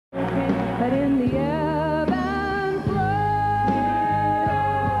but in the ebb and flow,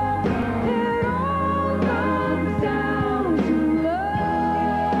 it all comes down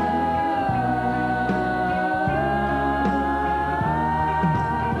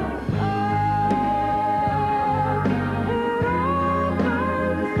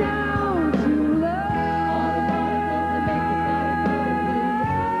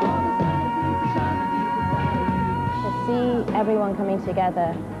to everyone coming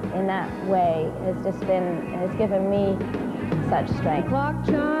together in that way has given me such strength. The clock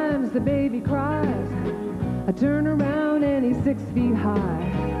chimes, the baby cries. I turn around and he's 6 feet high.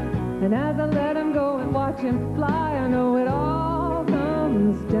 And as I let him go and watch him fly, I know it all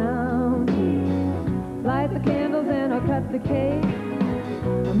comes down to light the candles and I'll cut the cake.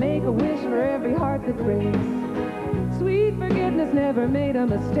 I'll make a wish for every heart that breaks. Sweet forgiveness never made a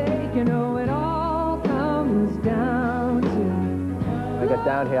mistake. You know it all comes down to. I got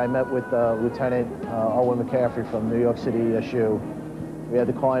down here, I met with Lieutenant Owen McCaffrey from New York City SU. We had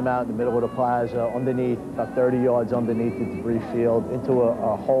to climb out in the middle of the plaza, underneath, about 30 yards underneath the debris field, into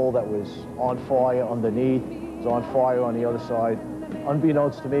a hole that was on fire underneath. It was on fire on the other side.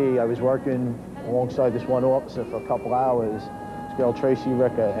 Unbeknownst to me, I was working alongside this one officer for a couple hours, this girl Tracy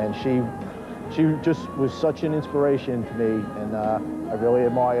Ricker, and she just was such an inspiration to me, and I really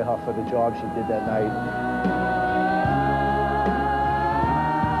admire her for the job she did that night.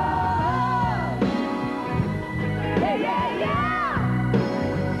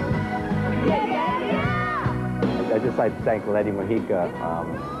 I'd just like to thank Letty Mojica,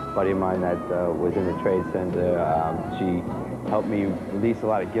 buddy of mine that was in the Trade Center. She helped me release a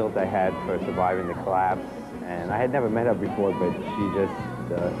lot of guilt I had for surviving the collapse. And I had never met her before, but she just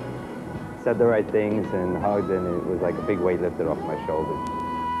said the right things and hugged, and it was like a big weight lifted off my shoulders.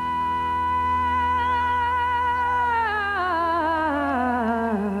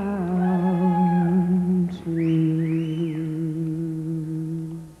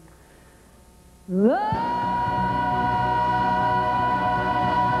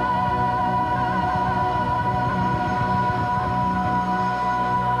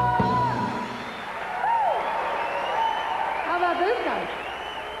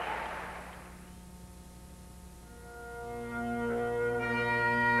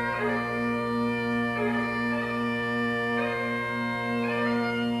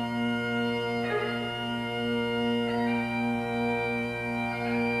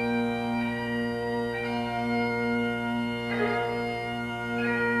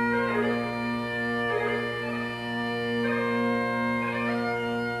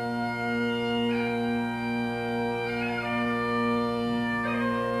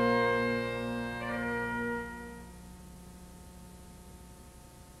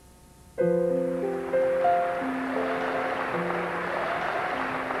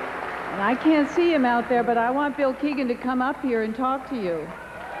 I can't see him out there, but I want Bill Keegan to come up here and talk to you.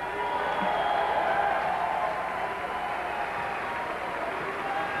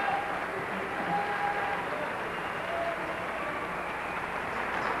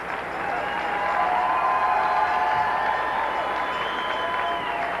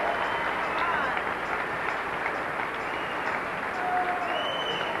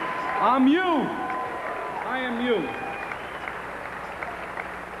 I'm you. I am you.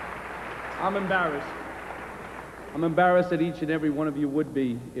 I'm embarrassed. I'm embarrassed that each and every one of you would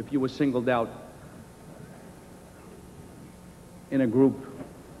be if you were singled out in a group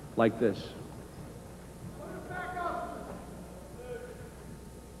like this.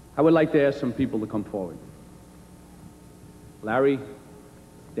 I would like to ask some people to come forward. Larry,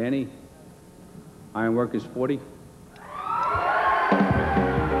 Danny, Ironworkers 40.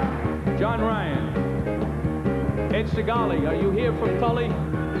 John Ryan, Ed Segali, are you here from Tully?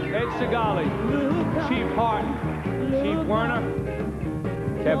 Ed Segali, Chief Harton, Chief Werner,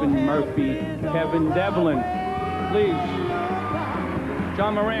 Kevin Murphy, Kevin Devlin, please.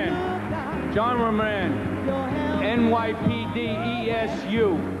 John Moran, NYPD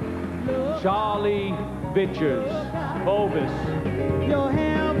ESU, Charlie Bitchers, Bovis. Your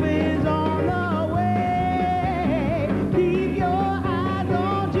help is on the way. Keep your eyes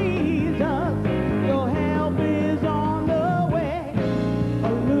on Jesus. Your help is on the way.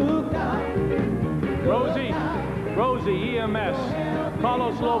 Look up. Rosie, EMS.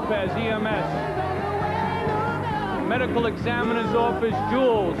 Carlos Lopez, EMS. Medical Examiner's Office,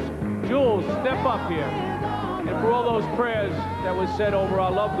 Jules, step up here. And for all those prayers that was said over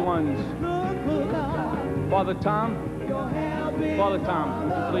our loved ones. Father Tom, would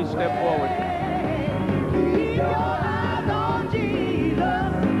you please step forward? Keep your eyes on Jesus.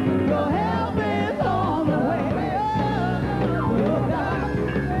 Your help is on the way.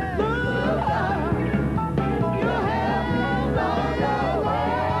 Look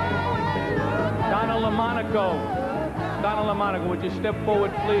Monica, would you step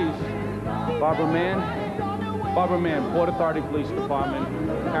forward, please? Barbara Mann, Port Authority Police Department.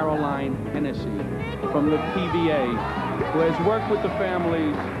 Caroline Hennessy from the PVA, who has worked with the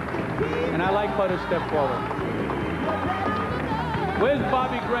families, and I'd like her to step forward. Where's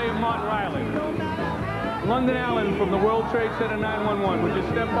Bobby Gray and Martin Riley? London Allen from the World Trade Center 911. Would you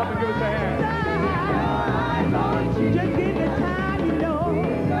step up and give us a hand? Just give me time, you know.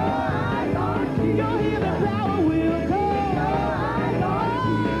 You'll hear the flower will go.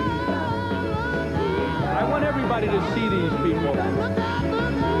 I want everybody to see these people.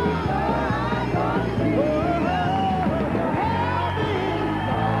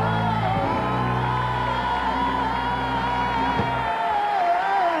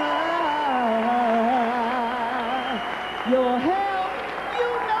 Your help, you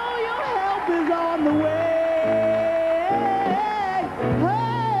know your help is on the way.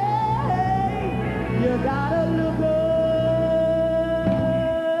 Hey, you gotta look up.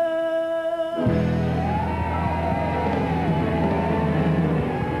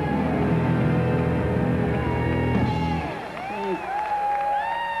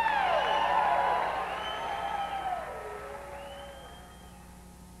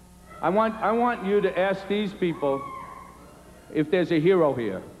 I want you to ask these people if there's a hero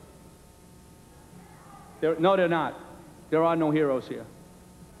here. No, they're not. There are no heroes here.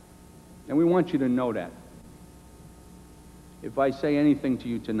 And we want you to know that. If I say anything to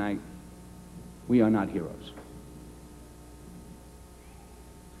you tonight, we are not heroes.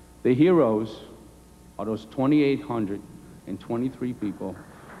 The heroes are those 2,823 people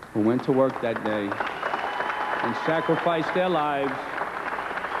who went to work that day and sacrificed their lives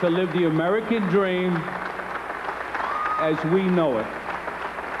to live the American dream as we know it.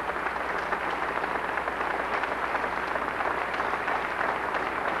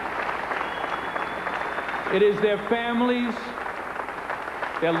 It is their families,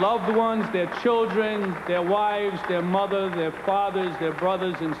 their loved ones, their children, their wives, their mothers, their fathers, their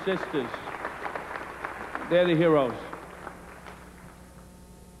brothers and sisters. They're the heroes.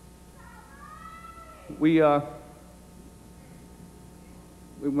 We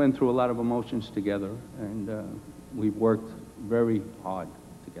went through a lot of emotions together, and we've worked very hard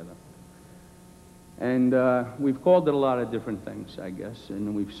together. And we've called it a lot of different things, I guess,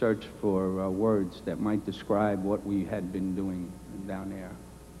 and we've searched for words that might describe what we had been doing down there.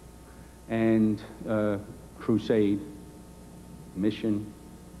 And crusade, mission,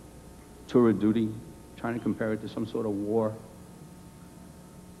 tour of duty, trying to compare it to some sort of war.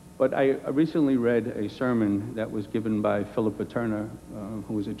 But I recently read a sermon that was given by Philippa Turner,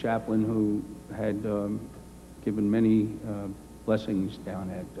 who was a chaplain who had given many blessings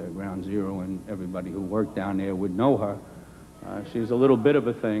down at Ground Zero, and everybody who worked down there would know her. She's a little bit of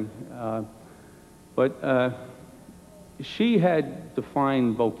a thing. But she had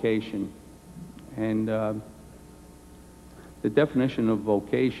defined vocation, and the definition of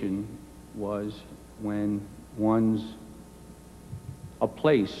vocation was when one's a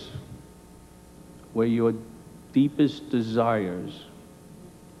place where your deepest desires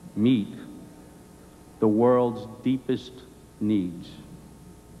meet the world's deepest needs.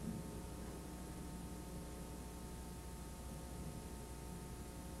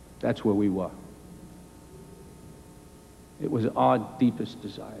 That's where we were. It was our deepest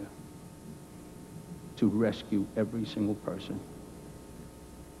desire to rescue every single person.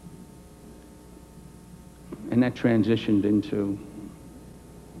 And that transitioned into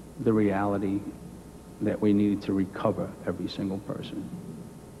the reality that we needed to recover every single person.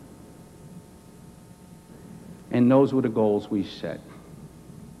 And those were the goals we set.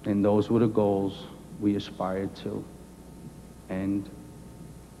 And those were the goals we aspired to. And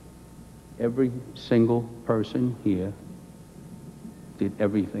every single person here did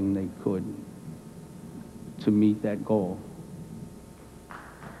everything they could to meet that goal.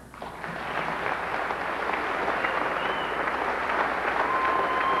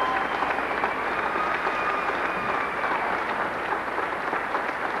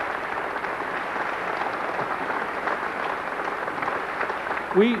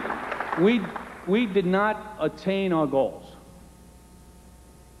 We did not attain our goals,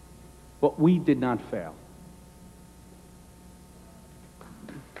 but we did not fail.